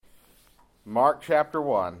Mark chapter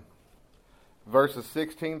 1, verses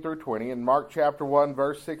 16 through 20. In Mark chapter 1,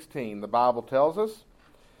 verse 16, the Bible tells us,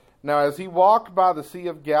 "Now as he walked by the Sea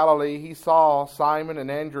of Galilee, he saw Simon and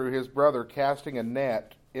Andrew his brother casting a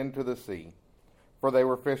net into the sea, for they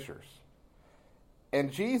were fishers.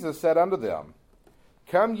 And Jesus said unto them,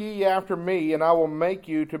 Come ye after me, and I will make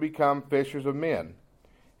you to become fishers of men.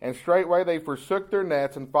 And straightway they forsook their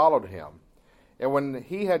nets and followed him. And when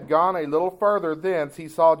he had gone a little further thence, he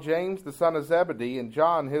saw James the son of Zebedee and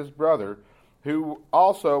John his brother, who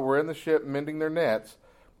also were in the ship mending their nets.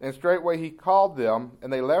 And straightway he called them,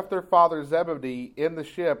 and they left their father Zebedee in the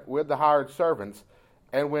ship with the hired servants,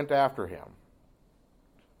 and went after him."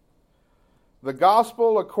 The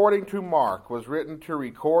Gospel according to Mark was written to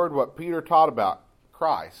record what Peter taught about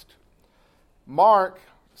Christ. Mark,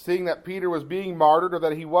 seeing that Peter was being martyred, or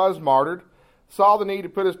that he was martyred, saw the need to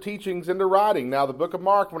put his teachings into writing. Now, the book of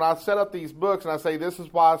Mark, when I set up these books and I say this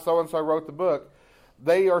is why so-and-so wrote the book,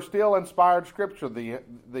 they are still inspired scripture.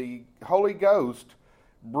 The Holy Ghost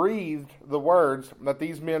breathed the words that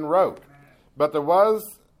these men wrote. But there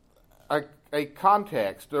was a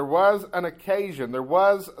context, there was an occasion, there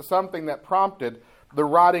was something that prompted the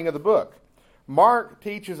writing of the book. Mark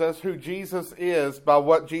teaches us who Jesus is by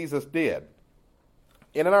what Jesus did.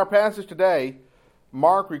 And in our passage today,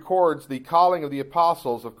 Mark records the calling of the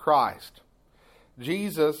apostles of Christ.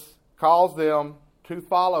 Jesus calls them to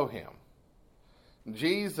follow him.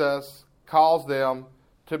 Jesus calls them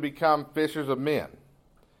to become fishers of men.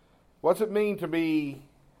 What's it mean to be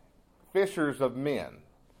fishers of men?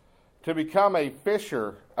 To become a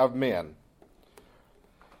fisher of men.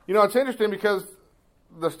 You know, it's interesting because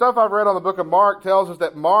the stuff I've read on the book of Mark tells us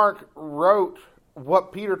that Mark wrote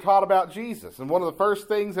what Peter taught about Jesus. And one of the first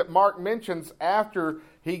things that Mark mentions after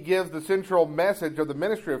he gives the central message of the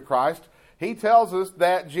ministry of Christ, he tells us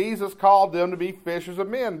that Jesus called them to be fishers of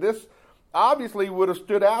men. This obviously would have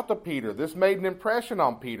stood out to Peter. This made an impression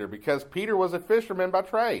on Peter because Peter was a fisherman by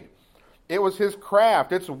trade. It was his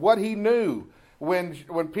craft. It's what he knew. When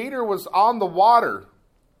Peter was on the water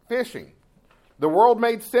fishing, the world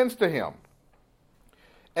made sense to him.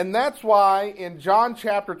 And that's why in John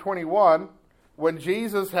chapter 21, when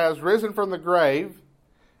Jesus has risen from the grave,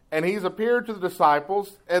 and he's appeared to the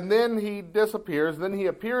disciples, and then he disappears, then he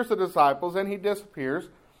appears to the disciples, and he disappears,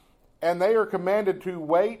 and they are commanded to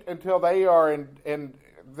wait until they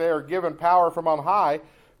are given power from on high.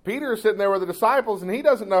 Peter is sitting there with the disciples, and he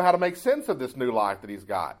doesn't know how to make sense of this new life that he's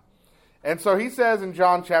got. And so he says in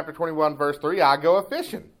John chapter 21, verse 3, I go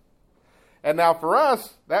a-fishing. And now for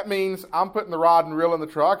us, that means I'm putting the rod and reel in the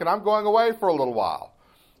truck, and I'm going away for a little while.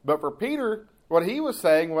 But for Peter, what he was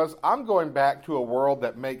saying was, I'm going back to a world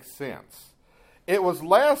that makes sense. It was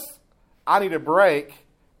less, I need a break,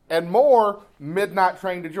 and more, midnight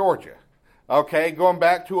train to Georgia. Okay, going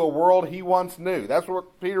back to a world he once knew. That's where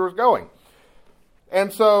Peter was going.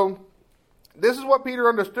 And so, this is what Peter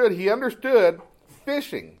understood. He understood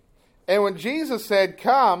fishing. And when Jesus said,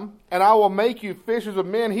 Come, and I will make you fishers of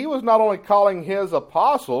men, he was not only calling his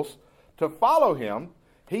apostles to follow him,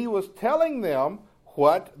 he was telling them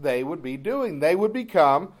what they would be doing. They would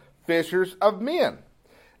become fishers of men.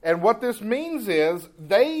 And what this means is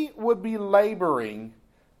they would be laboring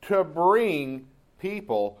to bring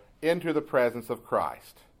people into the presence of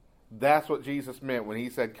Christ. That's what Jesus meant when he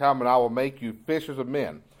said, Come, and I will make you fishers of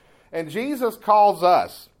men. And Jesus calls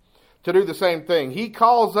us to do the same thing. He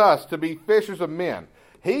calls us to be fishers of men.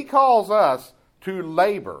 He calls us to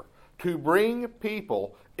labor, to bring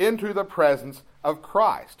people into the presence of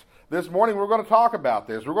Christ. This morning we're going to talk about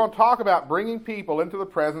this. We're going to talk about bringing people into the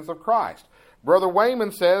presence of Christ. Brother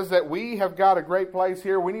Wayman says that we have got a great place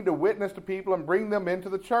here. We need to witness to people and bring them into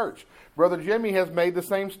the church. Brother Jimmy has made the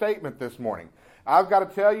same statement this morning. I've got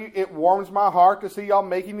to tell you, it warms my heart to see y'all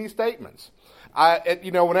making these statements.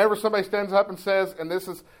 Whenever somebody stands up and says, and this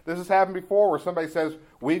has happened before, where somebody says,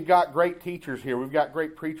 we've got great teachers here, we've got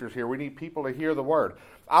great preachers here, we need people to hear the word.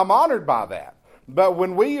 I'm honored by that. But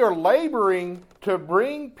when we are laboring to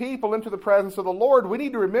bring people into the presence of the Lord, we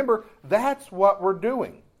need to remember that's what we're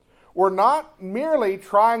doing. We're not merely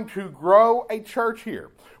trying to grow a church here.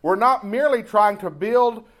 We're not merely trying to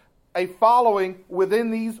build a following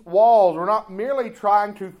within these walls. We're not merely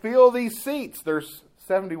trying to fill these seats. There's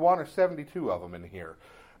 71 or 72 of them in here.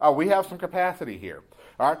 We have some capacity here.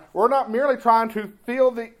 All right? We're not merely trying to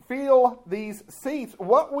fill these seats.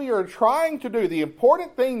 What we are trying to do, the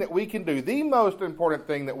important thing that we can do, the most important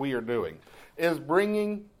thing that we are doing, is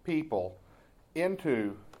bringing people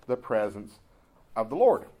into the presence of the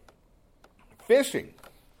Lord. Fishing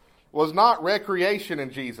was not recreation in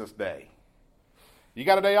Jesus' day. You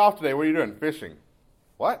got a day off today. What are you doing? Fishing.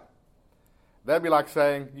 What? That'd be like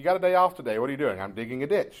saying, you got a day off today. What are you doing? I'm digging a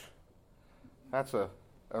ditch.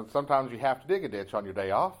 Sometimes you have to dig a ditch on your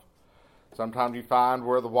day off. Sometimes you find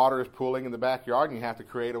where the water is pooling in the backyard and you have to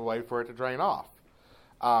create a way for it to drain off.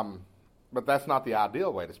 But that's not the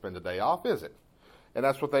ideal way to spend a day off, is it? And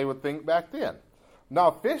that's what they would think back then.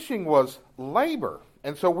 Now, fishing was labor.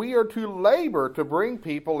 And so we are to labor to bring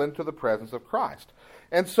people into the presence of Christ.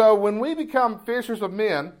 And so when we become fishers of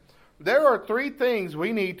men, there are three things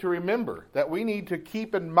we need to remember, that we need to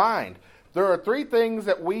keep in mind. There are three things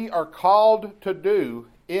that we are called to do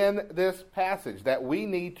in this passage that we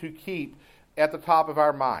need to keep at the top of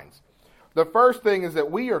our minds. The first thing is that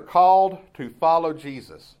we are called to follow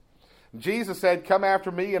Jesus. Jesus said, come after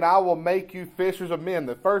me and I will make you fishers of men.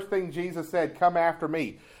 The first thing Jesus said, come after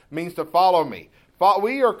me, means to follow me.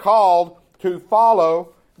 We are called to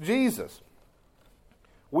follow Jesus.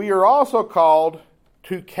 We are also called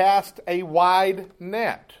to cast a wide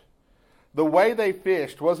net. The way they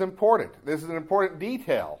fished was important. This is an important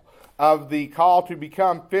detail of the call to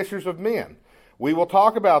become fishers of men. We will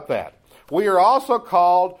talk about that. We are also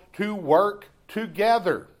called to work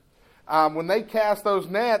together. When they cast those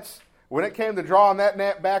nets, when it came to drawing that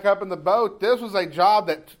net back up in the boat, this was a job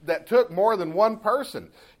that took more than one person.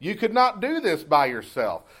 You could not do this by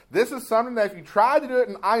yourself. This is something that if you tried to do it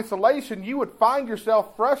in isolation, you would find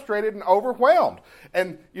yourself frustrated and overwhelmed.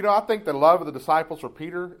 And, I think the love of the disciples for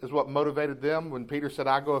Peter is what motivated them. When Peter said,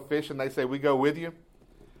 I go fishing, they say, we go with you.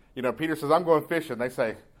 Peter says, I'm going fishing. They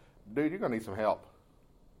say, dude, you're going to need some help.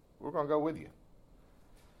 We're going to go with you.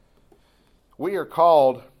 We are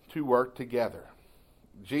called to work together.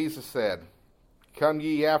 Jesus said, come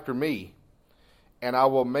ye after me, and I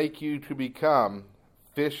will make you to become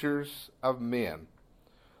fishers of men.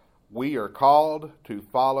 We are called to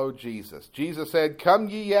follow Jesus. Jesus said, come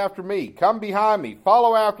ye after me, come behind me,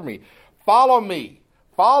 follow after me, follow me,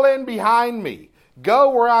 fall in behind me,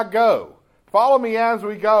 go where I go, follow me as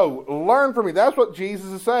we go, learn from me. That's what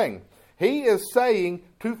Jesus is saying. He is saying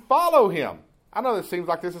to follow him. I know this seems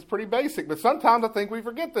like this is pretty basic, but sometimes I think we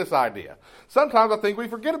forget this idea. Sometimes I think we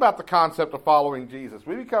forget about the concept of following Jesus.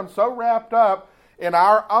 We become so wrapped up in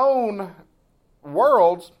our own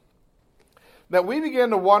worlds that we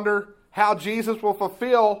begin to wonder how Jesus will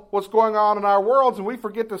fulfill what's going on in our worlds, and we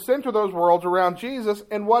forget to center those worlds around Jesus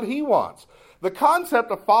and what he wants. The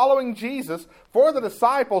concept of following Jesus for the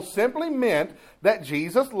disciples simply meant that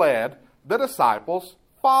Jesus led, the disciples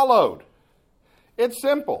followed. It's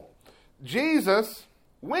simple. Jesus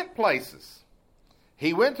went places.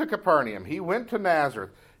 He went to Capernaum. He went to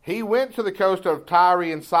Nazareth. He went to the coast of Tyre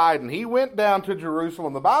and Sidon. He went down to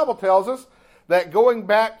Jerusalem. The Bible tells us that going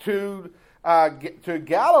back to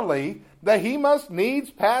Galilee, that he must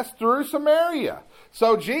needs pass through Samaria.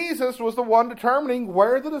 So Jesus was the one determining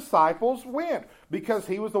where the disciples went. Because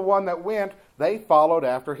he was the one that went, they followed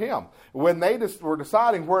after him. When they were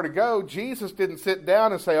deciding where to go, Jesus didn't sit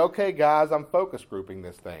down and say, okay, guys, I'm focus grouping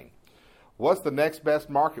this thing. What's the next best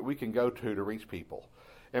market we can go to reach people?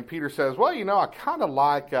 And Peter says, well, I kind of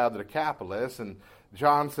like the Decapolis. And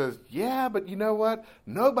John says, yeah, but you know what?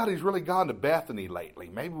 Nobody's really gone to Bethany lately.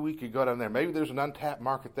 Maybe we could go down there. Maybe there's an untapped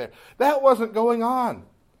market there. That wasn't going on.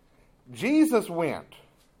 Jesus went.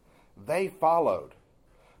 They followed.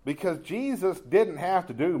 Because Jesus didn't have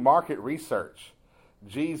to do market research.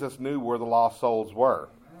 Jesus knew where the lost souls were.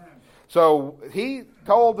 So he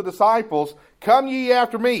told the disciples, come ye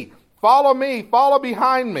after me. Follow me, follow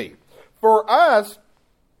behind me. For us,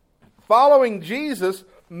 following Jesus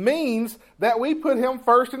means that we put him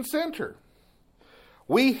first and center.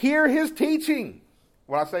 We hear his teaching.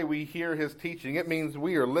 When I say we hear his teaching, it means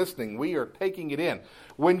we are listening. We are taking it in.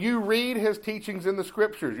 When you read his teachings in the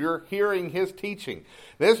scriptures, you're hearing his teaching.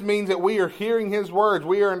 This means that we are hearing his words.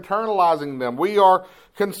 We are internalizing them. We are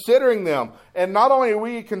considering them. And not only are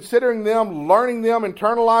we considering them, learning them,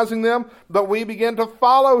 internalizing them, but we begin to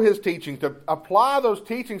follow his teachings, to apply those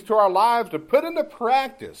teachings to our lives, to put into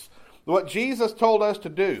practice what Jesus told us to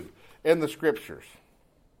do in the scriptures.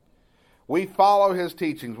 We follow his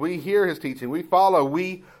teachings. We hear his teaching. We follow.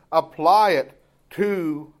 We apply it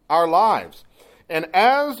to our lives. And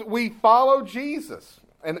as we follow Jesus,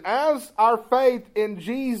 and as our faith in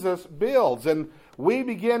Jesus builds, and we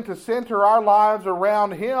begin to center our lives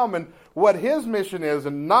around him and what his mission is,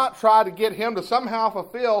 and not try to get him to somehow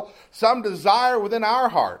fulfill some desire within our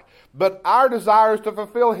heart, but our desire is to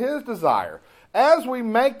fulfill his desire. As we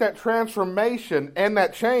make that transformation and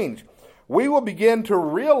that change, we will begin to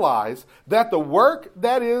realize that the work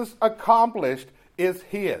that is accomplished is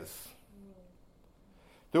his.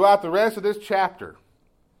 Throughout the rest of this chapter,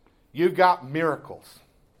 you've got miracles.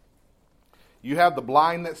 You have the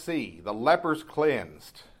blind that see, the lepers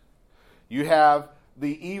cleansed. You have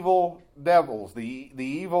the evil devils, the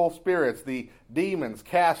evil spirits, the demons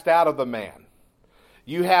cast out of the man.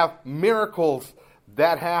 You have miracles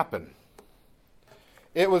that happen.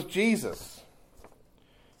 It was Jesus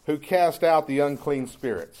who cast out the unclean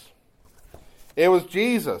spirits. It was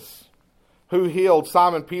Jesus who healed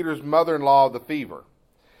Simon Peter's mother-in-law of the fever.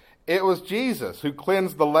 It was Jesus who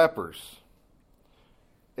cleansed the lepers.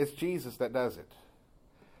 It's Jesus that does it.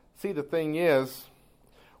 See, the thing is,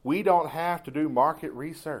 we don't have to do market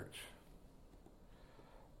research.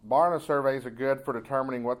 Barna surveys are good for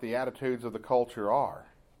determining what the attitudes of the culture are.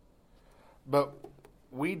 But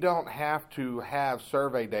we don't have to have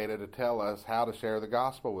survey data to tell us how to share the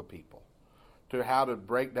gospel with people, to how to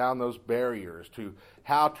break down those barriers, to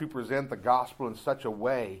how to present the gospel in such a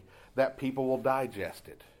way that people will digest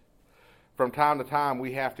it. From time to time,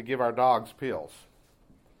 we have to give our dogs pills,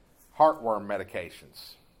 heartworm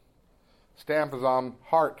medications. Stamp is on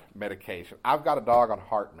heart medication. I've got a dog on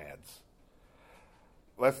heart meds.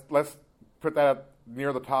 Let's put that up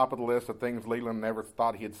near the top of the list of things Leland never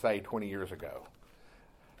thought he'd say 20 years ago.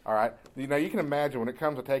 All right? You know, you can imagine when it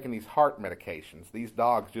comes to taking these heart medications, these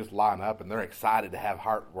dogs just line up and they're excited to have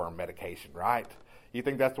heartworm medication, right? You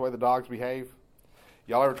think that's the way the dogs behave?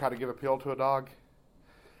 Y'all ever try to give a pill to a dog?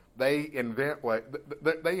 They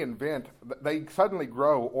suddenly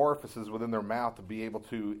grow orifices within their mouth to be able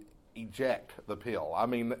to eject the pill. I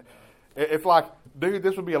mean, it's like, dude,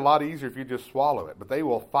 this would be a lot easier if you just swallow it. But they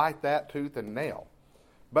will fight that tooth and nail.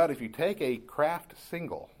 But if you take a Kraft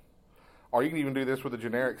single, or you can even do this with a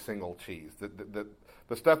generic single cheese,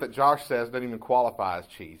 the stuff that Josh says doesn't even qualify as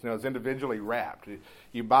cheese. You know, it's individually wrapped.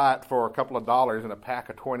 You buy it for a couple of dollars in a pack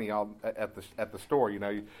of 20 at the store. You know,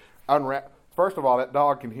 you unwrap. First of all, that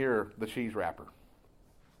dog can hear the cheese wrapper.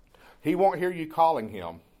 He won't hear you calling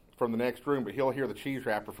him from the next room, but he'll hear the cheese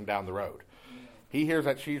wrapper from down the road. He hears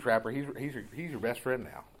that cheese wrapper. He's your best friend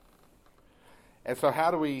now. And so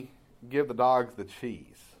how do we give the dogs the cheese?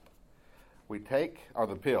 We take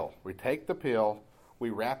the pill, we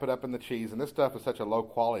wrap it up in the cheese, and this stuff is such a low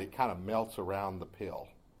quality, it kind of melts around the pill.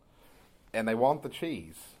 And they want the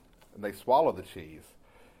cheese, and they swallow the cheese,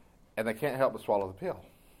 and they can't help but swallow the pill.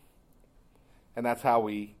 And that's how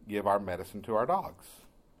we give our medicine to our dogs.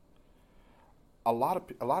 A lot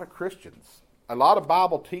of Christians, a lot of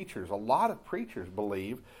Bible teachers, a lot of preachers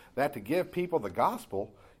believe that to give people the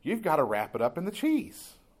gospel, you've got to wrap it up in the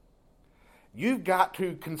cheese. You've got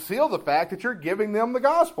to conceal the fact that you're giving them the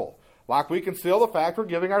gospel, like we conceal the fact we're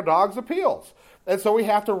giving our dogs the pills. And so we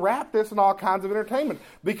have to wrap this in all kinds of entertainment.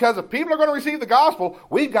 Because if people are going to receive the gospel,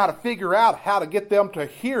 we've got to figure out how to get them to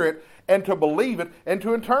hear it and to believe it and to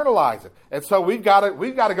internalize it. And so we've got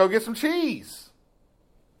to go get some cheese.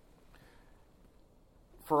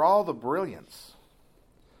 For all the brilliance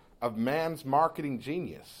of man's marketing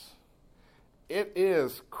genius, it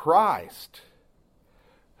is Christ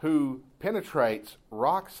who penetrates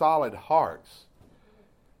rock-solid hearts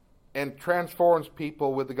and transforms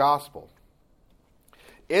people with the gospel.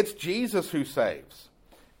 It's Jesus who saves.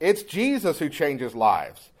 It's Jesus who changes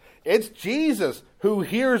lives. It's Jesus who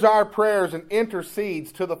hears our prayers and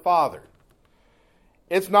intercedes to the Father.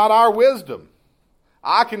 It's not our wisdom.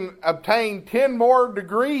 I can obtain 10 more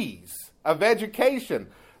degrees of education,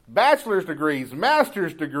 bachelor's degrees,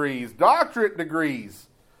 master's degrees, doctorate degrees,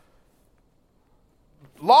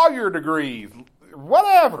 lawyer degrees,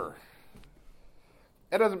 whatever.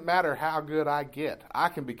 It doesn't matter how good I get. I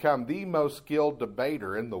can become the most skilled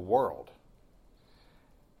debater in the world.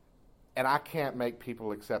 And I can't make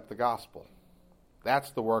people accept the gospel. That's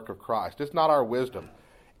the work of Christ. It's not our wisdom.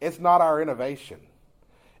 It's not our innovation.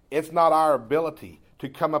 It's not our ability to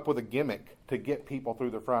come up with a gimmick to get people through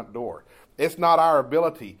the front door. It's not our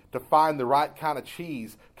ability to find the right kind of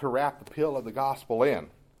cheese to wrap the pill of the gospel in.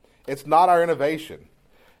 It's not our innovation.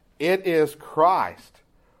 It is Christ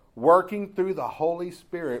working through the Holy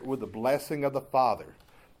Spirit with the blessing of the Father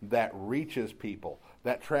that reaches people,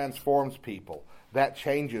 that transforms people, that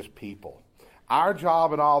changes people. Our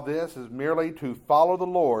job in all this is merely to follow the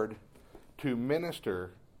Lord, to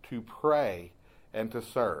minister, to pray, and to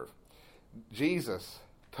serve. Jesus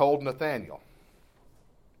told Nathanael.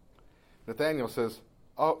 Nathanael says,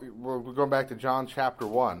 we're going back to John chapter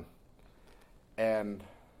 1. And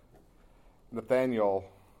Nathanael,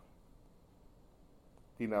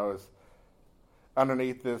 is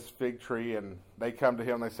underneath this fig tree, and they come to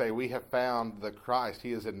him and they say, we have found the Christ.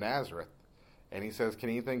 He is in Nazareth. And he says, can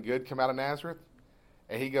anything good come out of Nazareth?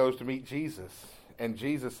 And he goes to meet Jesus. And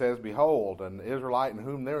Jesus says, behold, an Israelite in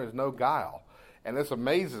whom there is no guile. And this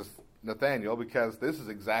amazes Nathanael because this is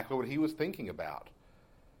exactly what he was thinking about.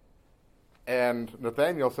 And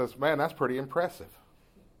Nathanael says, man, that's pretty impressive.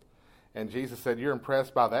 And Jesus said, you're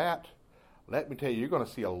impressed by that? Let me tell you, you're going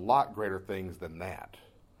to see a lot greater things than that.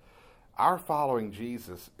 Our following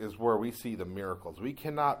Jesus is where we see the miracles. We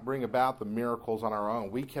cannot bring about the miracles on our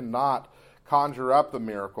own. We cannot conjure up the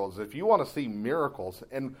miracles. If you want to see miracles,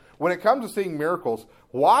 and when it comes to seeing miracles,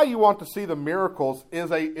 why you want to see the miracles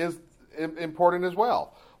is important as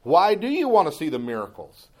well. Why do you want to see the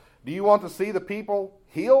miracles? Do you want to see the people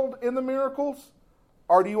healed in the miracles?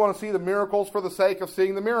 Or do you want to see the miracles for the sake of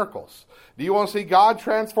seeing the miracles? Do you want to see God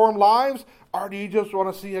transform lives? Or do you just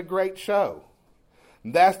want to see a great show?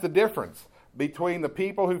 That's the difference between the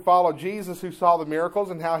people who followed Jesus, who saw the miracles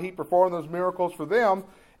and how he performed those miracles for them,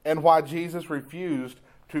 and why Jesus refused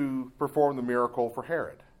to perform the miracle for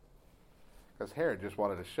Herod. Because Herod just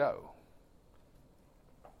wanted a show.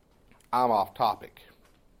 I'm off topic.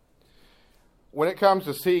 When it comes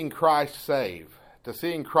to seeing Christ save, to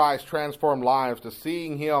seeing Christ transform lives, to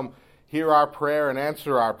seeing him hear our prayer and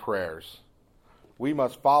answer our prayers, we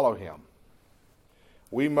must follow him.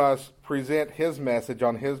 We must present his message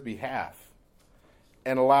on his behalf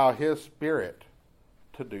and allow his Spirit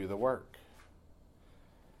to do the work.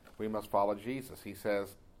 We must follow Jesus. He says,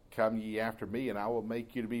 come ye after me, and I will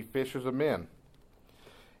make you to be fishers of men.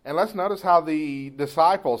 And let's notice how the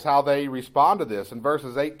disciples, how they respond to this in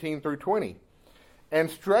verses 18 through 20.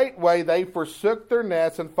 And straightway they forsook their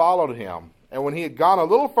nets and followed him. And when he had gone a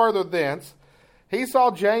little further thence, he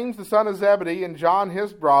saw James the son of Zebedee and John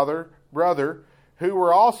his brother, who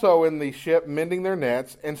were also in the ship mending their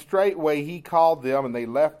nets. And straightway he called them, and they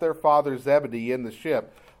left their father Zebedee in the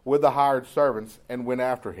ship with the hired servants, and went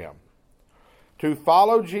after him. To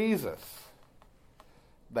follow Jesus,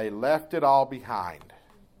 they left it all behind.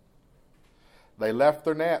 They left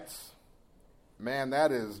their nets. Man,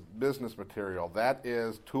 that is business material. That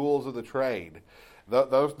is tools of the trade.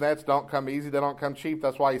 Those nets don't come easy. They don't come cheap.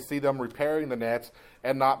 That's why you see them repairing the nets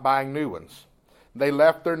and not buying new ones. They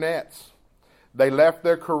left their nets. They left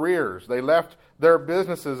their careers. They left their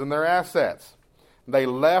businesses and their assets. They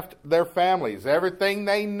left their families, everything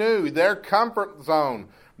they knew, their comfort zone,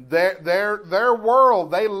 their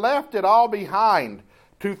world. They left it all behind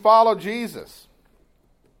to follow Jesus.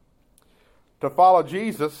 To follow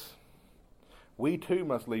Jesus, we too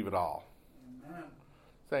must leave it all. Amen.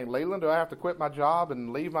 Saying, Leland, do I have to quit my job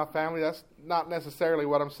and leave my family? That's not necessarily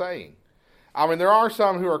what I'm saying. I mean, there are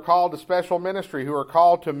some who are called to special ministry, who are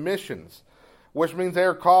called to missions, which means they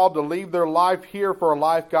are called to leave their life here for a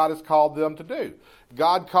life God has called them to do.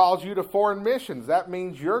 God calls you to foreign missions. That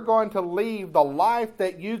means you're going to leave the life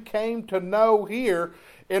that you came to know here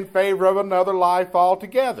in favor of another life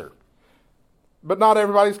altogether. But not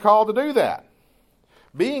everybody's called to do that.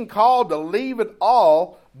 Being called to leave it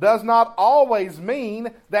all does not always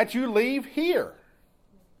mean that you leave here.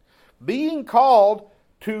 Being called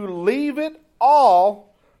to leave it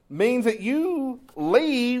all means that you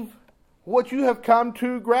leave what you have come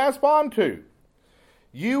to grasp onto.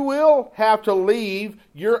 You will have to leave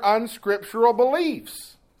your unscriptural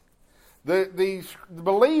beliefs. The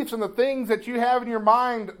beliefs and the things that you have in your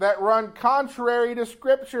mind that run contrary to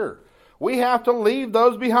Scripture. We have to leave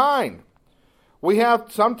those behind. We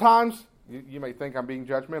have sometimes, you may think I'm being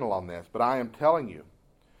judgmental on this, but I am telling you,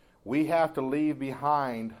 we have to leave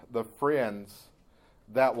behind the friends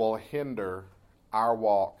that will hinder our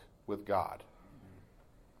walk with God.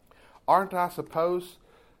 Aren't I supposed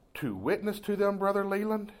to witness to them, Brother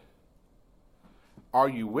Leland? Are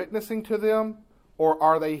you witnessing to them, or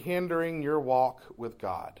are they hindering your walk with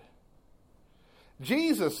God?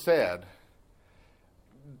 Jesus said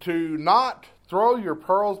to not throw your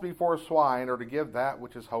pearls before swine, or to give that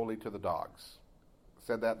which is holy to the dogs.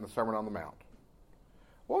 Said that in the Sermon on the Mount.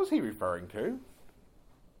 What was he referring to?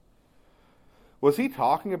 Was he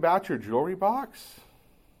talking about your jewelry box?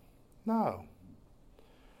 No.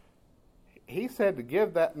 He said to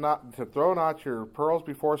give that not to throw not your pearls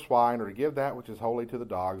before swine, or to give that which is holy to the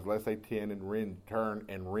dogs, lest they turn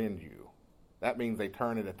and rend you. That means they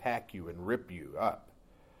turn and attack you and rip you up.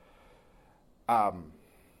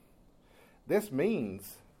 This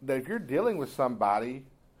means that if you're dealing with somebody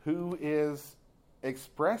who is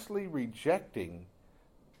expressly rejecting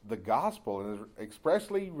the gospel and is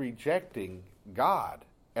expressly rejecting God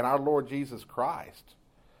and our Lord Jesus Christ,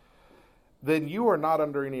 then you are not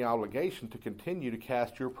under any obligation to continue to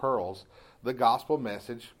cast your pearls, the gospel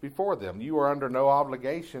message, before them. You are under no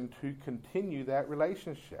obligation to continue that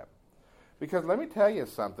relationship. Because let me tell you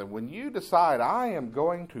something, when you decide, I am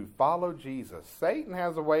going to follow Jesus, Satan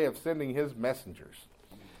has a way of sending his messengers.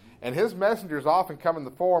 And his messengers often come in the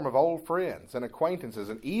form of old friends and acquaintances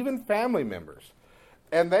and even family members.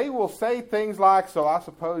 And they will say things like, so I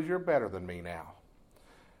suppose you're better than me now.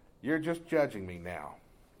 You're just judging me now.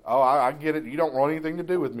 Oh, I get it. You don't want anything to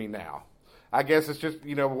do with me now. I guess it's just,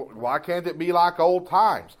 why can't it be like old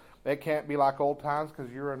times? It can't be like old times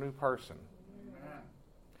because you're a new person. Amen.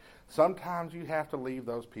 Sometimes you have to leave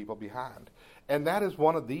those people behind. And that is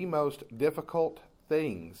one of the most difficult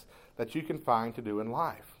things that you can find to do in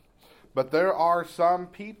life. But there are some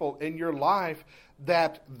people in your life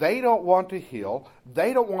that they don't want to heal,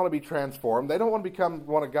 they don't want to be transformed, they don't want to become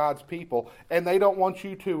one of God's people, and they don't want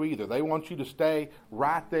you to either. They want you to stay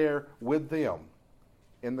right there with them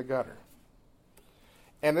in the gutter.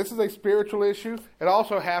 And this is a spiritual issue. It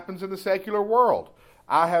also happens in the secular world.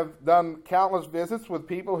 I have done countless visits with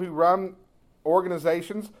people who run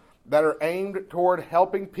organizations that are aimed toward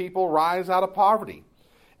helping people rise out of poverty.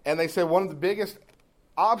 And they say one of the biggest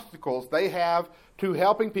obstacles they have to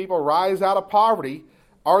helping people rise out of poverty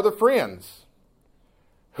are the friends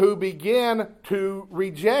who begin to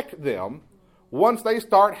reject them once they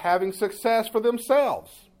start having success for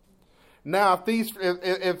themselves. Now,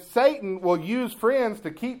 if Satan will use friends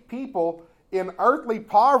to keep people in earthly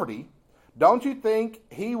poverty, don't you think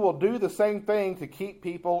he will do the same thing to keep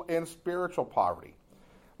people in spiritual poverty?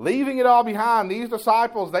 Leaving it all behind, these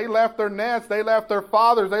disciples, they left their nets, they left their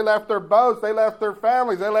fathers, they left their boats, they left their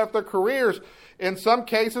families, they left their careers. In some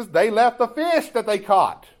cases, they left the fish that they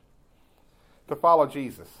caught to follow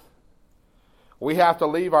Jesus. We have to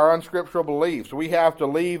leave our unscriptural beliefs. We have to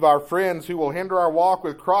leave our friends who will hinder our walk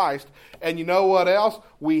with Christ. And you know what else?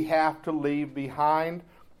 We have to leave behind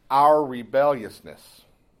our rebelliousness.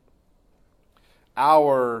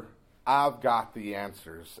 Our, I've got the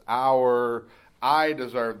answers. Our, I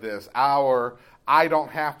deserve this. Our, I don't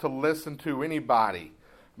have to listen to anybody.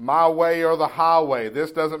 My way or the highway.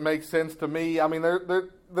 This doesn't make sense to me. I mean,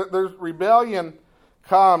 there's rebellion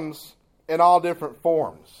comes in all different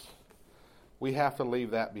forms. We have to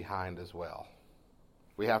leave that behind as well.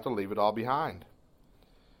 We have to leave it all behind.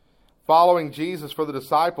 Following Jesus for the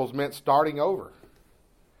disciples meant starting over.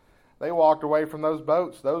 They walked away from those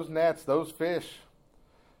boats, those nets, those fish.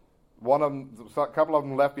 A couple of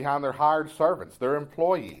them left behind their hired servants, their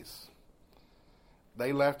employees.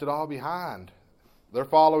 They left it all behind. They're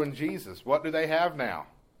following Jesus. What do they have now?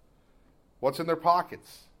 What's in their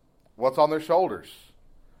pockets? What's on their shoulders?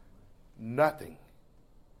 Nothing.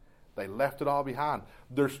 They left it all behind.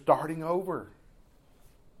 They're starting over.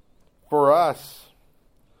 For us,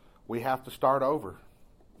 we have to start over.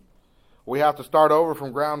 We have to start over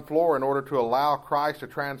from ground floor in order to allow Christ to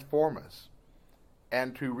transform us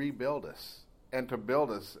and to rebuild us and to build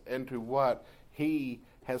us into what He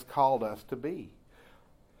has called us to be.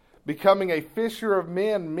 Becoming a fisher of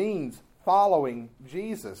men means following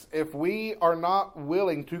Jesus. If we are not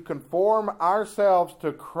willing to conform ourselves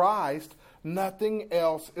to Christ, nothing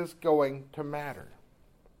else is going to matter.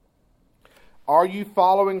 Are you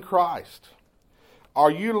following Christ?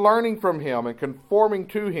 Are you learning from Him and conforming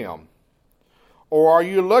to Him? Or are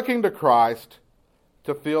you looking to Christ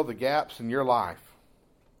to fill the gaps in your life?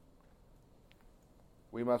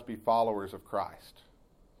 We must be followers of Christ.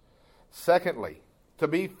 Secondly, to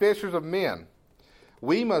be fishers of men,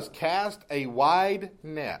 we must cast a wide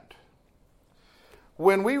net.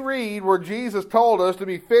 When we read where Jesus told us to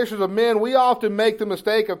be fishers of men, we often make the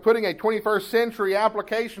mistake of putting a 21st century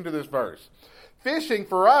application to this verse. Fishing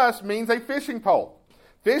for us means a fishing pole.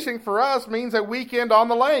 Fishing for us means a weekend on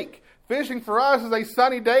the lake. Fishing for us is a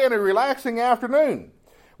sunny day and a relaxing afternoon.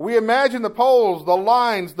 We imagine the poles, the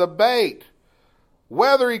lines, the bait,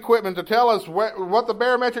 weather equipment to tell us what the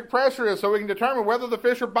barometric pressure is so we can determine whether the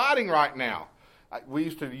fish are biting right now. We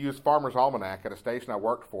used to use Farmer's Almanac at a station I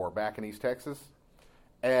worked for back in East Texas.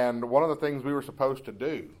 And one of the things we were supposed to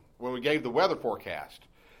do when we gave the weather forecast,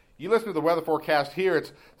 you listen to the weather forecast here,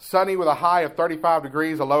 it's sunny with a high of 35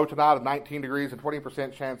 degrees, a low tonight of 19 degrees, and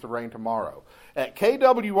 20% chance of rain tomorrow. At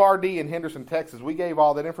KWRD in Henderson, Texas, we gave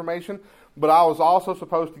all that information, but I was also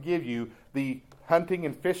supposed to give you the hunting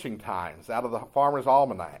and fishing times out of the Farmer's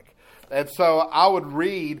Almanac. And so I would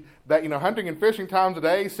read that, hunting and fishing times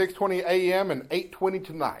today, 6:20 a.m. and 8:20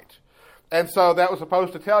 tonight. And so that was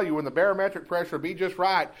supposed to tell you when the barometric pressure would be just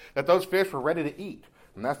right, that those fish were ready to eat.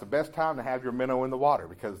 And that's the best time to have your minnow in the water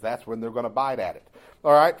because that's when they're going to bite at it.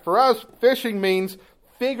 All right, for us, fishing means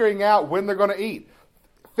figuring out when they're going to eat.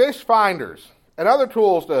 Fish finders and other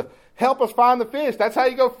tools to help us find the fish. That's how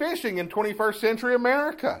you go fishing in 21st century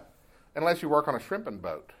America, unless you work on a shrimping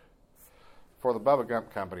boat for the Bubba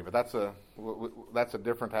Gump Company. But that's a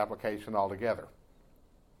different application altogether.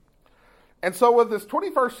 And so with this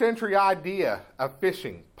 21st century idea of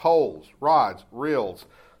fishing, poles, rods, reels,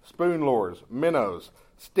 spoon lures, minnows,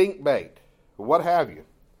 stink bait, what have you,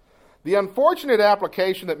 the unfortunate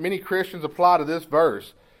application that many Christians apply to this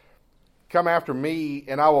verse come after me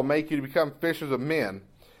and I will make you to become fishers of men,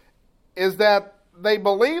 is that they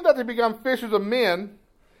believe that to become fishers of men,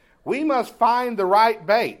 we must find the right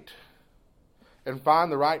bait and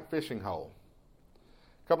find the right fishing hole.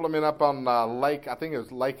 A couple of men up on Lake, I think it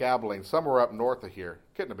was Lake Abilene, somewhere up north of here.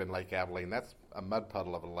 Couldn't have been Lake Abilene. That's a mud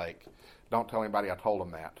puddle of a lake. Don't tell anybody I told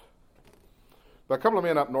them that. But a couple of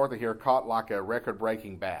men up north of here caught like a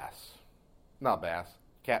record-breaking bass. Not bass,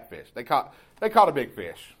 catfish. They caught a big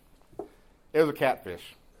fish. It was a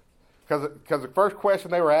catfish. Because the first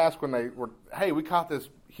question they were asked when they were, hey, we caught this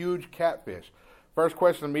huge catfish. First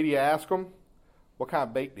question the media asked them, what kind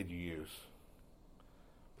of bait did you use?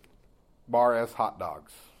 Bar S hot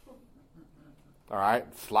dogs. All right,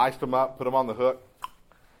 sliced them up, put them on the hook.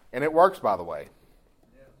 And it works, by the way.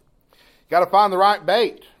 You got to find the right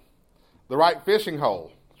bait, the right fishing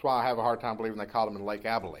hole. That's why I have a hard time believing they caught them in Lake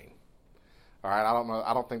Abilene. All right,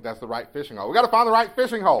 I don't think that's the right fishing hole. We got to find the right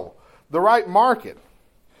fishing hole, the right market.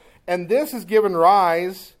 And this has given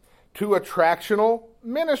rise to attractional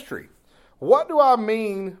ministry. What do I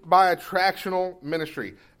mean by attractional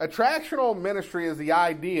ministry? Attractional ministry is the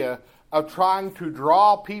idea of trying to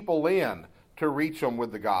draw people in to reach them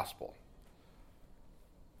with the gospel.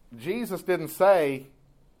 Jesus didn't say,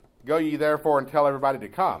 go ye therefore and tell everybody to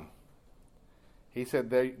come. He said,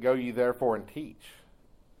 go ye therefore and teach.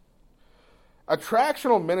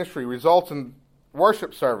 Attractional ministry results in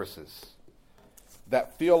worship services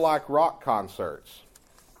that feel like rock concerts.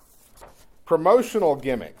 Promotional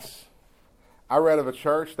gimmicks. I read of a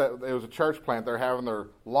church that it was a church plant. They're having their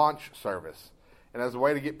launch service. And as a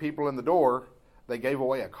way to get people in the door, they gave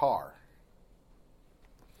away a car.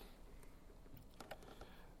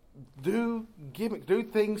 Do gimmicks, do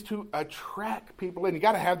things to attract people in. You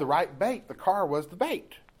got to have the right bait. The car was the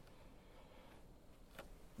bait.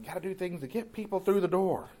 You got to do things to get people through the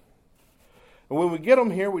door. And when we get them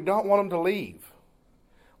here, we don't want them to leave.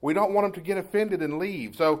 We don't want them to get offended and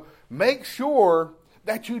leave. So make sure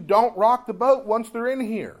that you don't rock the boat once they're in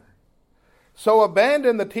here. So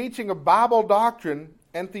abandon the teaching of Bible doctrine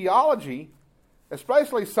and theology,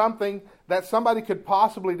 especially something that somebody could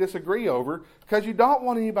possibly disagree over, because you don't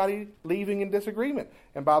want anybody leaving in disagreement.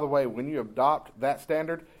 And by the way, when you adopt that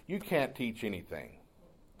standard, you can't teach anything.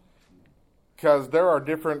 Because there are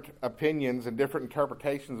different opinions and different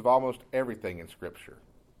interpretations of almost everything in Scripture.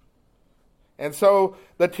 And so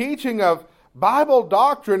the teaching of Bible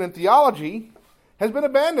doctrine and theology has been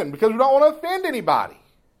abandoned because we don't want to offend anybody.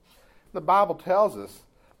 The Bible tells us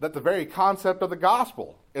that the very concept of the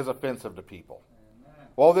gospel is offensive to people. Amen.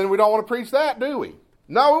 Well, then we don't want to preach that, do we?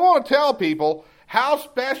 No, we want to tell people how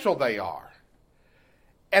special they are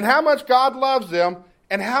and how much God loves them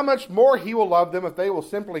and how much more He will love them if they will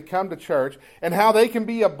simply come to church, and how they can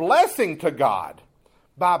be a blessing to God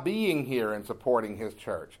by being here and supporting His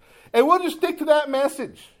church. And we'll just stick to that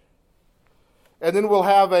message. And then we'll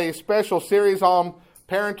have a special series on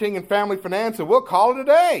parenting and family finance, and we'll call it a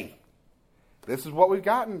day. This is what we've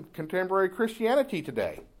got in contemporary Christianity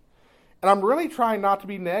today. And I'm really trying not to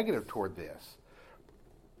be negative toward this.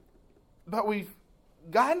 But we've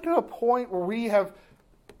gotten to a point where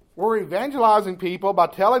we're evangelizing people by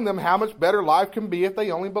telling them how much better life can be if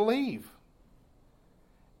they only believe.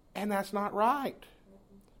 And that's not right.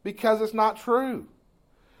 Because it's not true.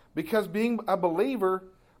 Because being a believer,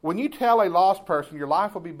 when you tell a lost person your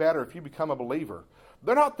life will be better if you become a believer,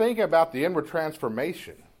 they're not thinking about the inward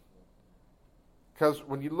transformation. Because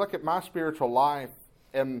when you look at my spiritual life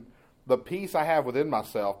and the peace I have within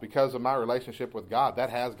myself because of my relationship with God, that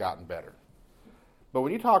has gotten better. But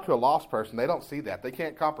when you talk to a lost person, they don't see that. They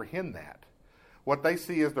can't comprehend that. What they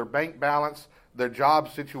see is their bank balance, their job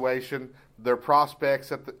situation, their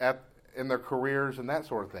prospects in their careers, and that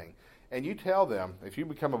sort of thing. And you tell them, if you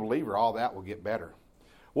become a believer, all that will get better.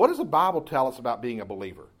 What does the Bible tell us about being a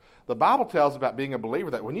believer? The Bible tells us about being a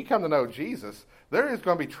believer that when you come to know Jesus, there is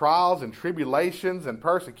going to be trials and tribulations and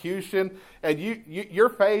persecution, and your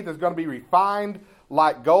faith is going to be refined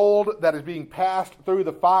like gold that is being passed through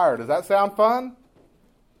the fire. Does that sound fun?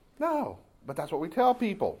 No, but that's what we tell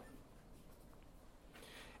people.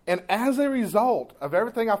 And as a result of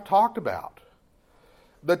everything I've talked about,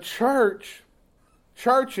 the churches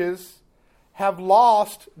have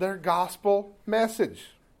lost their gospel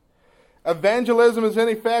message. Evangelism is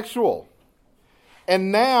ineffectual.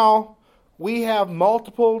 And now we have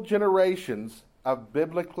multiple generations of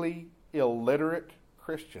biblically illiterate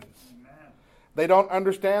Christians. They don't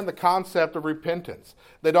understand the concept of repentance.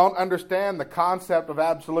 They don't understand the concept of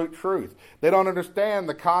absolute truth. They don't understand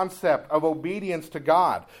the concept of obedience to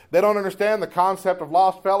God. They don't understand the concept of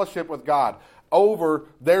lost fellowship with God over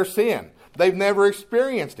their sin. They've never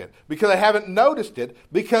experienced it because they haven't noticed it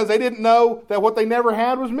because they didn't know that what they never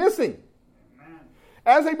had was missing. Amen.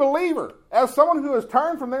 As a believer, as someone who has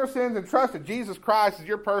turned from their sins and trusted Jesus Christ as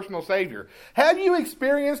your personal Savior, have you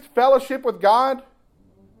experienced fellowship with God?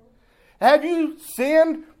 Have you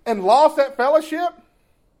sinned and lost that fellowship?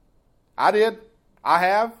 I did. I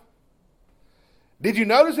have. Did you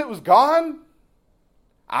notice it was gone?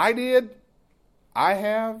 I did. I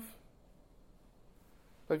have.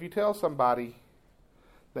 But if you tell somebody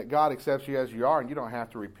that God accepts you as you are and you don't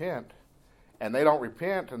have to repent, and they don't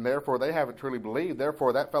repent, and therefore they haven't truly believed,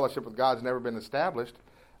 therefore that fellowship with God has never been established,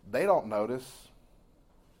 they don't notice.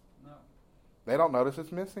 No. They don't notice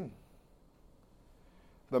it's missing.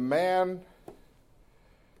 The man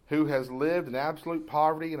who has lived in absolute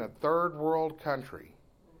poverty in a third world country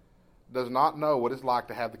does not know what it's like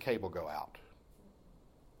to have the cable go out.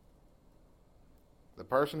 The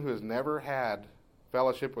person who has never had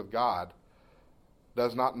fellowship with God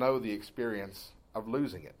does not know the experience of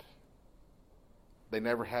losing it. They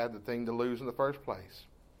never had the thing to lose in the first place.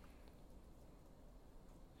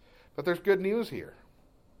 But there's good news here.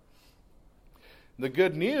 The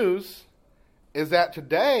good news is that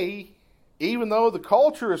today, even though the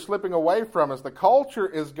culture is slipping away from us, the culture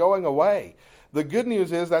is going away. The good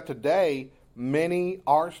news is that today, many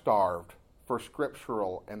are starved for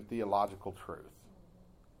scriptural and theological truth.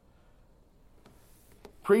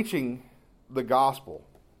 Preaching the gospel,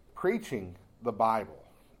 preaching the Bible,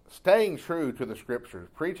 staying true to the scriptures,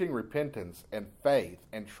 preaching repentance and faith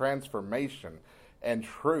and transformation and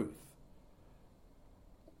truth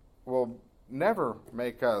will never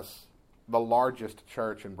make us the largest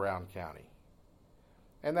church in Brown County.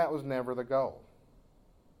 And that was never the goal.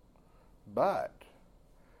 But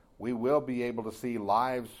we will be able to see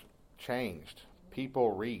lives changed,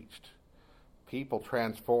 people reached, people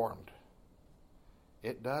transformed.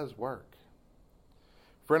 It does work.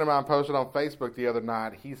 A friend of mine posted on Facebook the other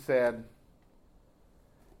night, he said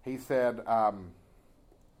he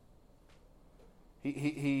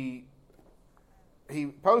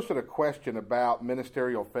posted a question about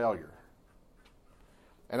ministerial failure.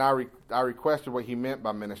 And I requested what he meant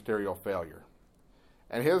by ministerial failure.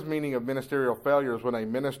 And his meaning of ministerial failure is when a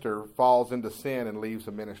minister falls into sin and leaves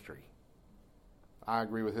the ministry. I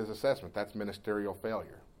agree with his assessment. That's ministerial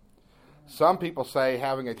failure. Some people say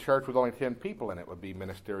having a church with only 10 people in it would be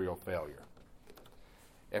ministerial failure.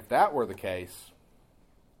 If that were the case,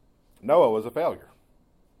 Noah was a failure.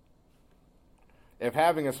 If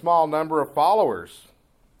having a small number of followers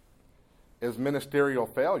is ministerial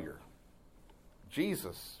failure,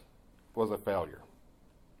 Jesus was a failure.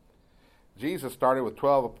 Jesus started with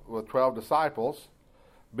 12 disciples,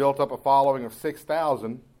 built up a following of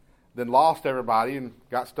 6,000, then lost everybody and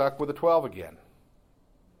got stuck with the 12 again.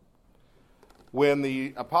 When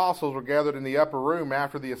the apostles were gathered in the upper room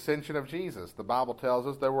after the ascension of Jesus, the Bible tells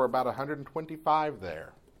us there were about 125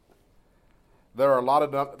 there. There are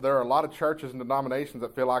a lot of churches and denominations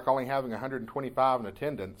that feel like only having 125 in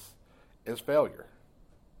attendance is failure.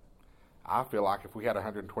 I feel like if we had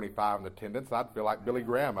 125 in attendance, I'd feel like Billy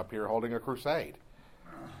Graham up here holding a crusade.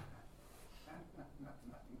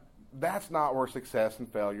 That's not where success and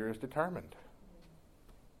failure is determined.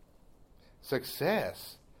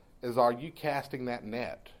 Success is, are you casting that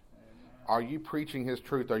net? Are you preaching his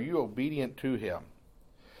truth? Are you obedient to him?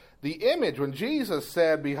 The image, when Jesus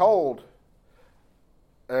said, behold,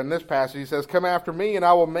 in this passage he says, come after me and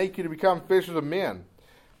I will make you to become fishers of men.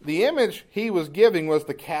 The image he was giving was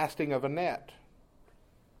the casting of a net.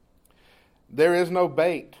 There is no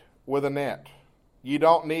bait with a net. You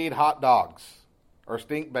don't need hot dogs or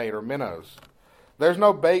stink bait or minnows. There's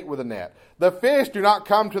no bait with a net. The fish do not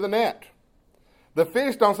come to the net. The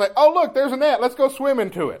fish don't say, oh, look, there's a net. Let's go swim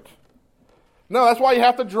into it. No, that's why you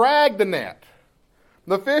have to drag the net.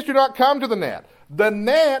 The fish do not come to the net. The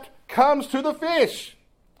net comes to the fish.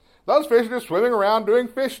 Those fish are just swimming around doing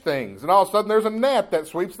fish things. And all of a sudden there's a net that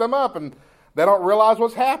sweeps them up and they don't realize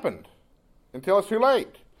what's happened until it's too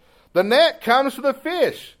late. The net comes to the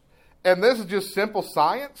fish. And this is just simple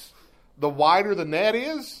science. The wider the net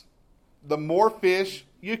is, the more fish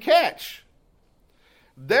you catch.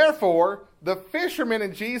 Therefore, the fishermen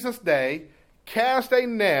in Jesus' day cast a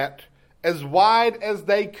net as wide as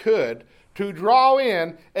they could to draw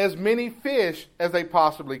in as many fish as they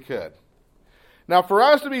possibly could. Now, for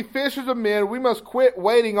us to be fishers of men, we must quit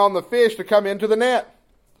waiting on the fish to come into the net,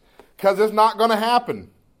 because it's not going to happen.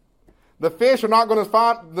 The fish are not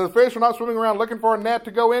swimming around looking for a net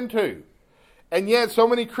to go into. And yet, so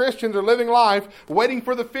many Christians are living life waiting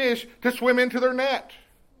for the fish to swim into their net.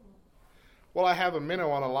 Well, I have a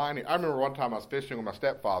minnow on a line. I remember one time I was fishing with my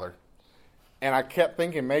stepfather, And I kept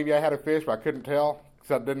thinking maybe I had a fish, but I couldn't tell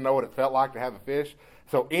because I didn't know what it felt like to have a fish.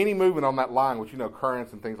 So any movement on that line, which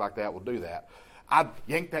currents and things like that will do that, I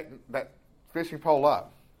yanked that fishing pole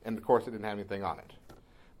up, and of course it didn't have anything on it.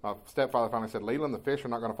 My stepfather finally said, Leland, the fish are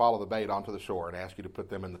not going to follow the bait onto the shore and ask you to put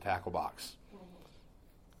them in the tackle box.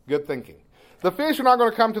 Good thinking. The fish are not going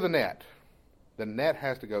to come to the net. The net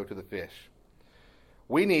has to go to the fish.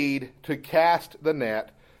 We need to cast the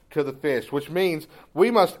net to the fish, which means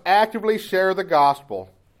we must actively share the gospel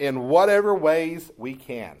in whatever ways we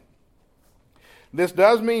can. This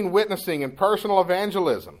does mean witnessing and personal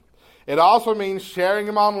evangelism. It also means sharing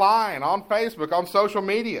them online, on Facebook, on social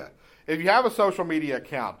media. If you have a social media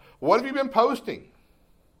account, what have you been posting?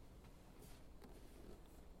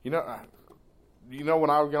 When I get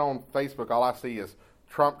on Facebook, all I see is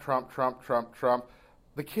Trump, Trump, Trump, Trump, Trump.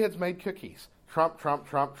 The kids made cookies. Trump, Trump,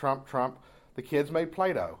 Trump, Trump, Trump. The kids made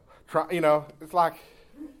Play-Doh. Trump, it's like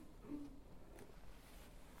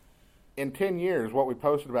in 10 years, what we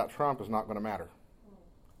posted about Trump is not going to matter.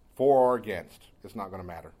 For or against, it's not going to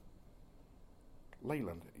matter.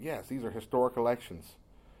 Leland, yes, these are historic elections.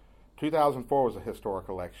 2004 was a historic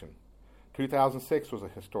election. 2006 was a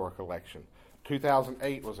historic election.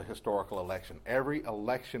 2008 was a historical election. Every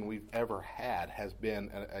election we've ever had has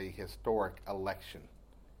been a historic election.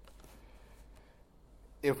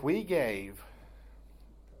 If we gave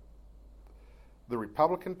the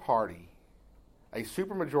Republican Party a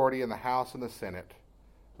supermajority in the House and the Senate,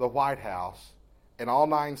 the White House, and all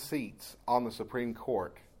 9 seats on the Supreme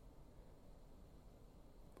Court,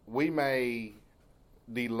 we may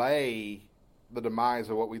delay the demise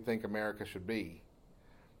of what we think America should be,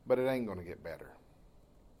 but it ain't going to get better.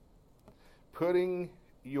 Putting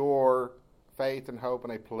your faith and hope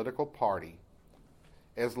in a political party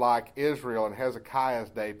is like Israel in Hezekiah's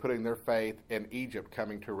day putting their faith in Egypt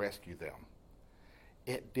coming to rescue them.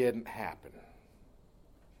 It didn't happen.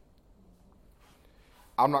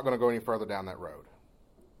 I'm not going to go any further down that road.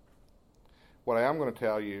 What I am going to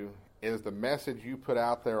tell you is the message you put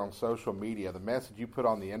out there on social media, the message you put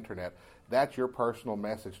on the internet, that's your personal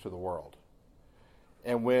message to the world.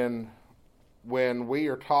 And when we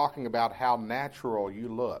are talking about how natural you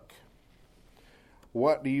look,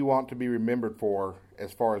 what do you want to be remembered for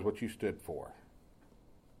as far as what you stood for?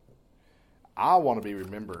 I want to be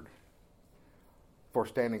remembered for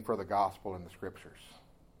standing for the gospel in the scriptures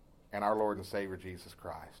and our Lord and Savior Jesus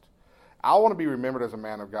Christ. I want to be remembered as a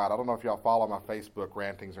man of God. I don't know if y'all follow my Facebook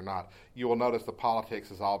rantings or not. You will notice the politics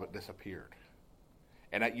has all but disappeared.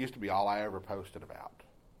 And that used to be all I ever posted about.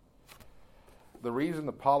 The reason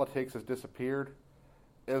the politics has disappeared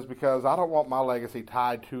is because I don't want my legacy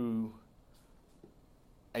tied to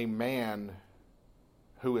a man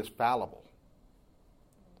who is fallible.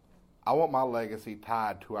 I want my legacy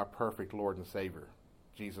tied to our perfect Lord and Savior,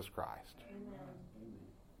 Jesus Christ. Amen.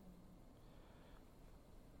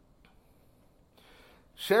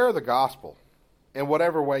 Share the gospel in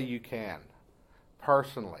whatever way you can,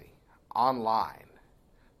 personally, online,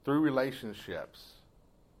 through relationships.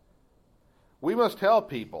 We must tell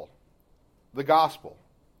people the gospel,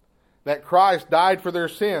 that Christ died for their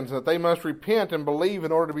sins, and that they must repent and believe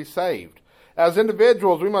in order to be saved. As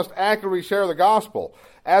individuals, we must actively share the gospel.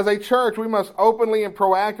 As a church, we must openly and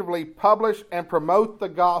proactively publish and promote the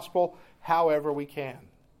gospel however we can.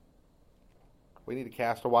 We need to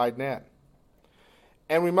cast a wide net.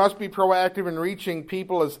 And we must be proactive in reaching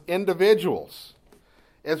people as individuals.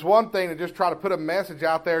 It's one thing to just try to put a message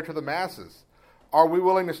out there to the masses. Are we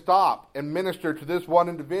willing to stop and minister to this one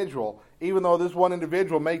individual, even though this one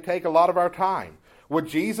individual may take a lot of our time? Would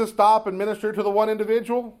Jesus stop and minister to the one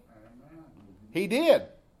individual? He did.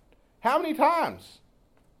 How many times?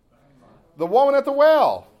 The woman at the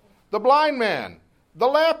well, the blind man, the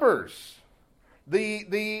lepers,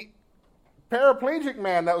 the paraplegic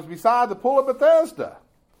man that was beside the pool of Bethesda,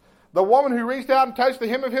 the woman who reached out and touched the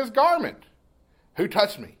hem of his garment. Who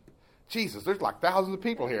touched me? Jesus, there's like thousands of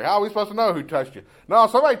people here. How are we supposed to know who touched you? No,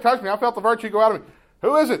 somebody touched me. I felt the virtue go out of me.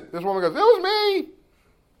 Who is it? This woman goes, it was me.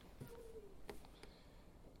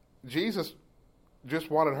 Jesus just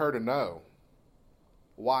wanted her to know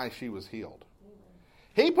why she was healed.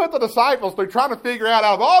 He put the disciples through trying to figure out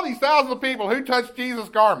of all these thousands of people who touched Jesus'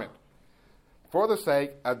 garment for the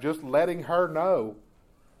sake of just letting her know,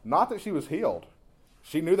 not that she was healed.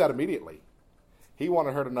 She knew that immediately. He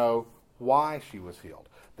wanted her to know why she was healed.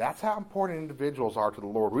 That's how important individuals are to the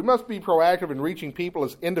Lord. We must be proactive in reaching people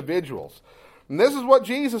as individuals. And this is what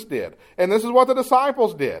Jesus did. And this is what the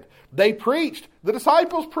disciples did. They preached. The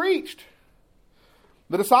disciples preached.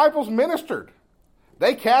 The disciples ministered.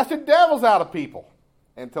 They casted devils out of people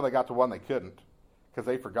until they got to one they couldn't, because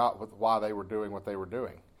they forgot why they were doing what they were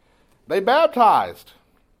doing. They baptized.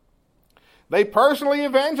 They personally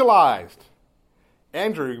evangelized.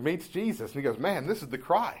 Andrew meets Jesus and he goes, man, this is the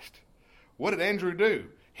Christ. What did Andrew do?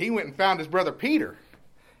 He went and found his brother Peter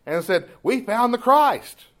and said, we found the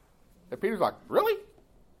Christ. And Peter's like, really?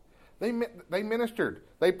 They ministered.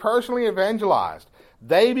 They personally evangelized.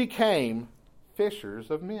 They became fishers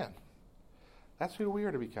of men. That's who we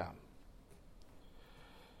are to become.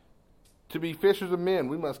 To be fishers of men,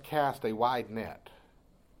 we must cast a wide net.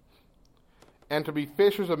 And to be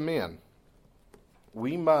fishers of men,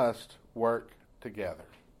 we must work together.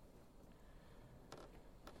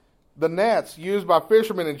 The nets used by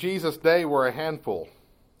fishermen in Jesus' day were a handful.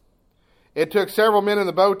 It took several men in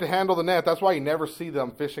the boat to handle the net. That's why you never see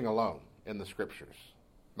them fishing alone in the scriptures.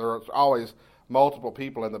 There's always multiple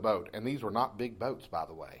people in the boat. And these were not big boats, by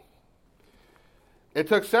the way. It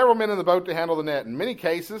took several men in the boat to handle the net. In many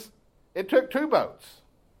cases, it took 2 boats.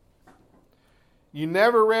 You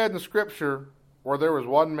never read in Scripture where there was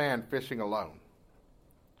one man fishing alone.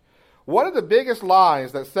 One of the biggest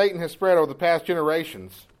lies that Satan has spread over the past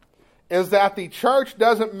generations is that the church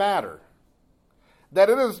doesn't matter, that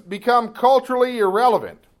it has become culturally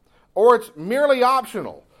irrelevant, or it's merely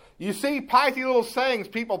optional. You see pithy little sayings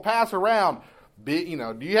people pass around. Do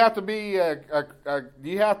you have to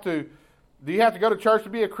go to church to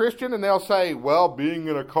be a Christian? And they'll say, well, being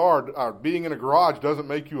in a garage doesn't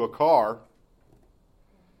make you a car.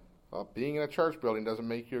 Well, being in a church building doesn't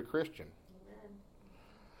make you a Christian. Amen.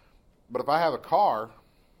 But if I have a car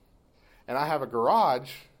and I have a garage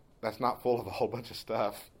that's not full of a whole bunch of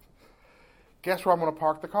stuff, guess where I'm going to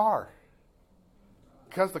park the car?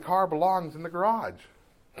 Because the car belongs in the garage.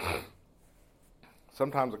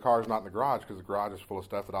 Sometimes the car is not in the garage because the garage is full of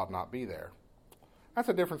stuff that ought not be there. That's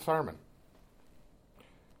a different sermon.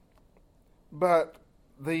 But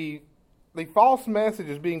the false message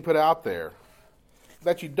is being put out there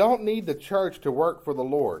that you don't need the church to work for the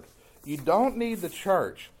Lord. You don't need the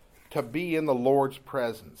church to be in the Lord's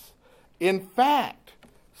presence. In fact,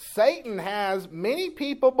 Satan has many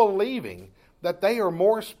people believing that they are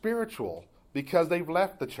more spiritual because they've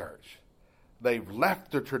left the church. They've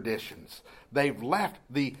left the traditions. They've left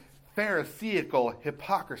the Pharisaical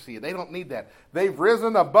hypocrisy. They don't need that. They've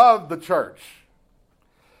risen above the church.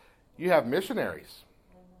 You have missionaries,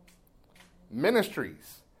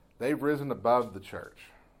 ministries. They've risen above the church.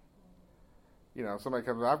 Somebody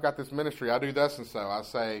comes, I've got this ministry. I do this and so. I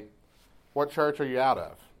say, what church are you out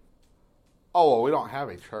of? Oh, well, we don't have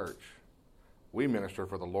a church. We minister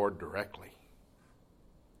for the Lord directly.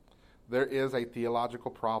 There is a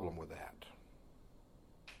theological problem with that.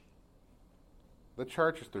 The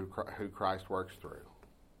church is through who Christ works through.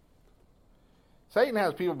 Satan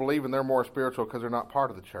has people believing they're more spiritual because they're not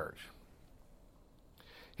part of the church.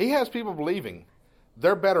 He has people believing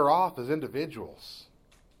they're better off as individuals,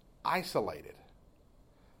 isolated,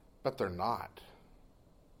 but they're not.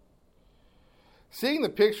 Seeing the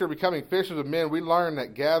picture of becoming fishers of men, we learn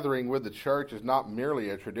that gathering with the church is not merely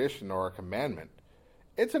a tradition or a commandment.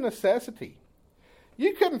 It's a necessity.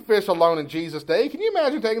 You couldn't fish alone in Jesus' day. Can you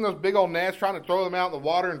imagine taking those big old nets, trying to throw them out in the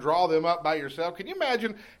water and draw them up by yourself? Can you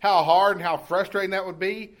imagine how hard and how frustrating that would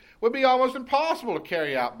be? It would be almost impossible to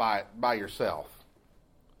carry out by yourself.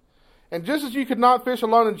 And just as you could not fish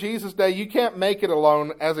alone in Jesus' day, you can't make it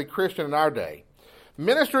alone as a Christian in our day.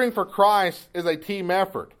 Ministering for Christ is a team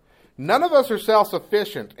effort. None of us are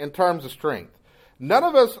self-sufficient in terms of strength. None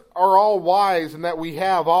of us are all wise in that we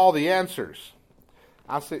have all the answers.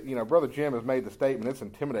 I see, Brother Jim has made the statement, it's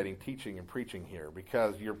intimidating teaching and preaching here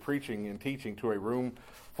because you're preaching and teaching to a room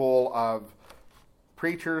full of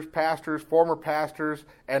preachers, pastors, former pastors,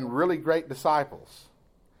 and really great disciples.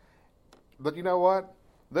 But you know what?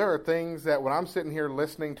 There are things that when I'm sitting here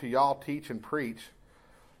listening to y'all teach and preach,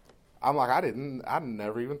 I'm like, I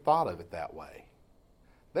never even thought of it that way.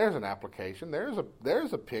 There's an application, there's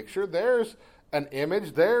a picture, there's an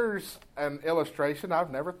image, there's an illustration I've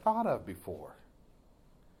never thought of before.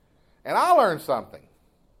 And I learned something.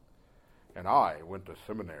 And I went to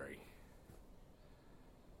seminary.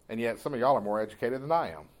 And yet some of y'all are more educated than I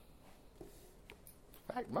am.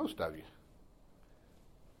 In fact, most of you.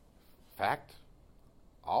 In fact,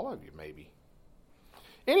 all of you maybe.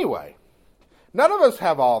 Anyway, none of us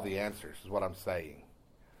have all the answers, is what I'm saying.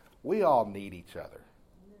 We all need each other.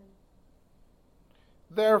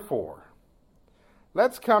 Therefore,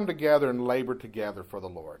 let's come together and labor together for the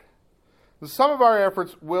Lord. Some of our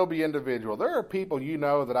efforts will be individual. There are people you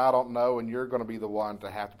know that I don't know, and you're going to be the one to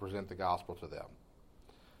have to present the gospel to them.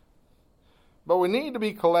 But we need to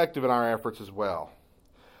be collective in our efforts as well.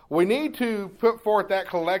 We need to put forth that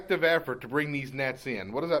collective effort to bring these nets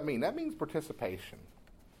in. What does that mean? That means participation.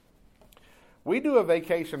 We do a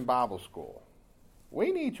vacation Bible school.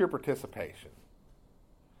 We need your participation.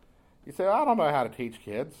 You say, I don't know how to teach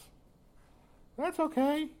kids. That's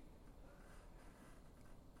okay.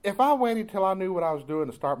 If I waited till I knew what I was doing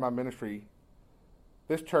to start my ministry,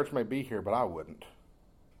 this church may be here, but I wouldn't.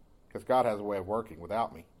 Because God has a way of working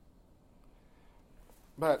without me.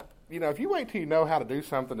 But, if you wait till you know how to do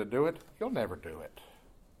something to do it, you'll never do it.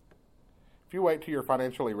 If you wait till you're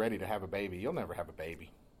financially ready to have a baby, you'll never have a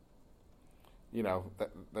baby.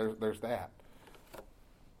 There's that.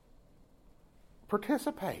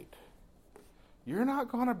 Participate. You're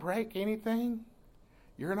not going to break anything.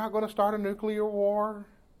 You're not going to start a nuclear war.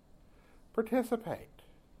 Participate.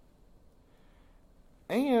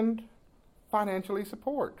 And financially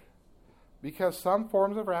support. Because some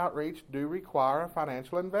forms of outreach do require a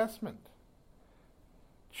financial investment.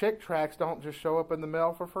 Chick tracts don't just show up in the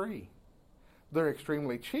mail for free. They're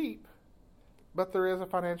extremely cheap, but there is a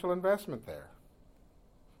financial investment there.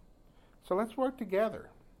 So let's work together.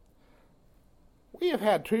 We have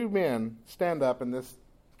had 2 men stand up in this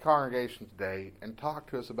congregation today and talk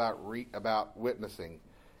to us about witnessing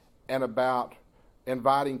and about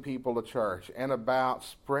inviting people to church and about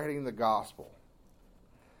spreading the gospel.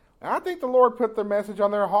 And I think the Lord put their message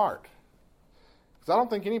on their heart. Because I don't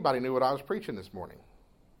think anybody knew what I was preaching this morning.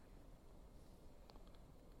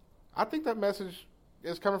 I think that message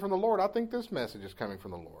is coming from the Lord. I think this message is coming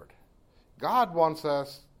from the Lord. God wants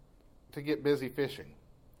us to get busy fishing.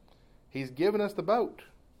 He's given us the boat.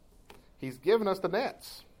 He's given us the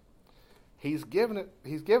nets. He's given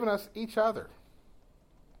us each other.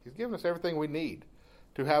 He's given us everything we need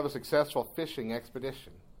to have a successful fishing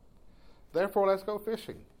expedition. Therefore, let's go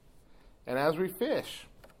fishing. And as we fish,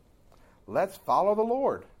 let's follow the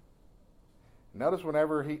Lord. Notice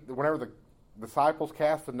whenever the disciples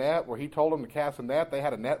cast the net, where he told them to cast the net, they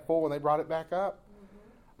had a net full when they brought it back up.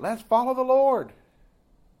 Mm-hmm. Let's follow the Lord.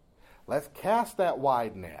 Let's cast that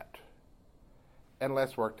wide net. And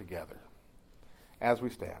let's work together as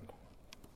we stand.